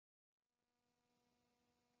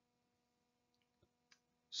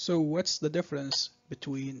So what's the difference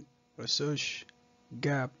between research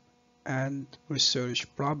gap and research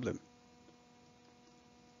problem?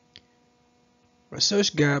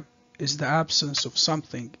 Research gap is the absence of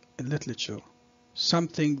something in literature,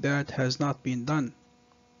 something that has not been done.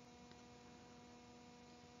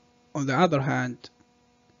 On the other hand,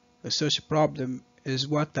 research problem is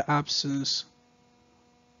what the absence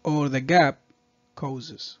or the gap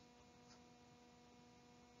causes.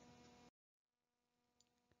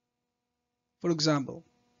 For example,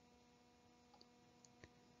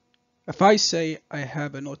 if I say I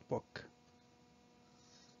have a notebook,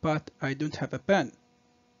 but I don't have a pen,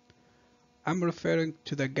 I'm referring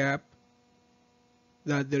to the gap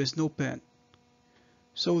that there is no pen.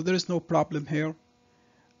 So there is no problem here.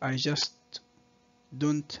 I just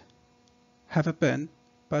don't have a pen,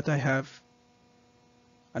 but I have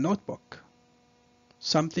a notebook.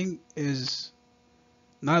 Something is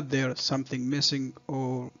not there, something missing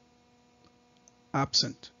or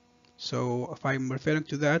absent. So if I'm referring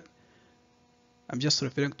to that, I'm just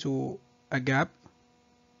referring to a gap,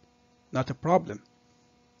 not a problem.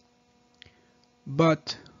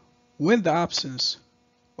 But when the absence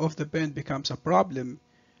of the pen becomes a problem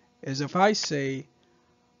is if I say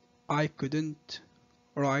I couldn't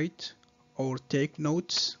write or take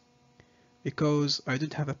notes because I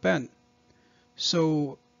didn't have a pen.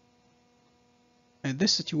 So in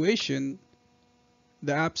this situation,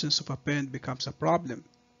 the absence of a pen becomes a problem.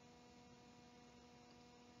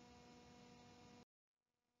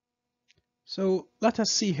 So let us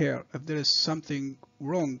see here if there is something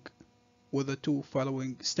wrong with the two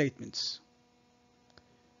following statements.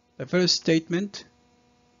 The first statement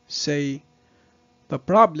say the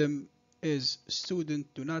problem is students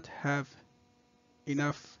do not have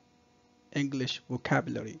enough English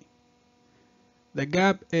vocabulary. The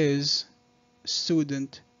gap is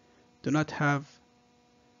students do not have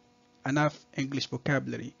enough English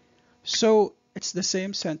vocabulary. So it's the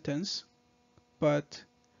same sentence, but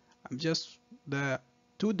the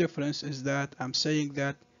two difference is that I'm saying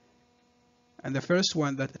that and the first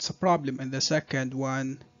one that it's a problem and the second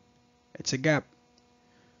one it's a gap.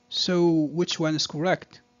 So which one is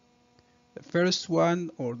correct? The first one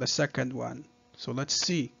or the second one? So let's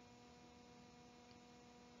see.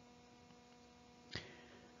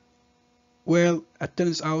 Well, it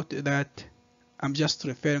turns out that I'm just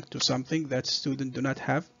referring to something that students do not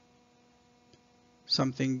have.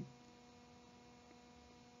 Something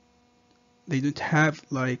they don't have,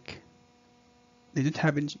 like they don't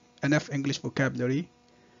have enough English vocabulary.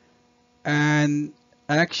 And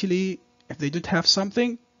actually, if they don't have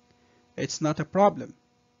something, it's not a problem.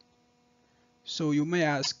 So you may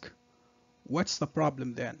ask, what's the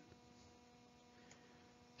problem then?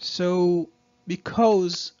 So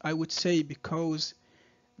because I would say because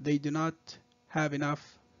they do not have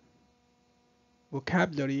enough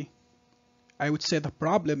vocabulary, I would say the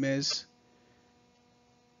problem is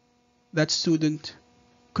that student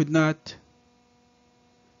could not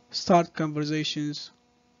start conversations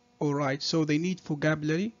or write. So they need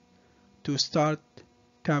vocabulary to start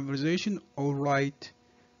conversation or write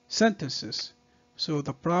sentences. So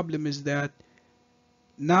the problem is that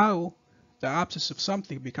now the absence of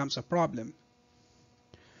something becomes a problem.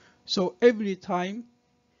 So every time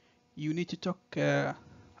you need to talk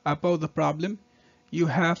about the problem, you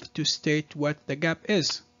have to state what the gap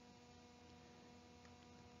is.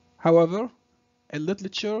 However, in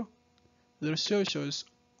literature, the researchers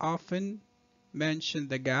often mention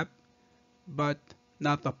the gap, but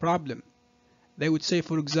not the problem. They would say,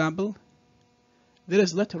 for example, there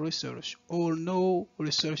is little research or no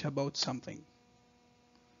research about something.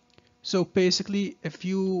 So basically, if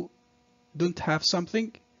you don't have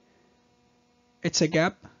something, it's a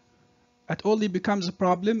gap. It only becomes a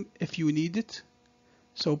problem if you need it.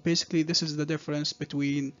 So basically, this is the difference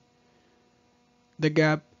between the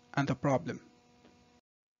gap and the problem.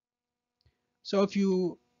 So if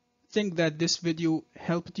you think that this video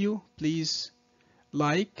helped you, please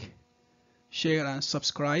like, share and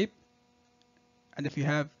subscribe. And if you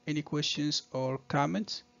have any questions or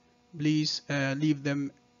comments, please leave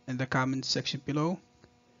them in the comment section below.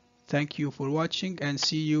 Thank you for watching and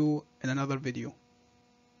see you in another video.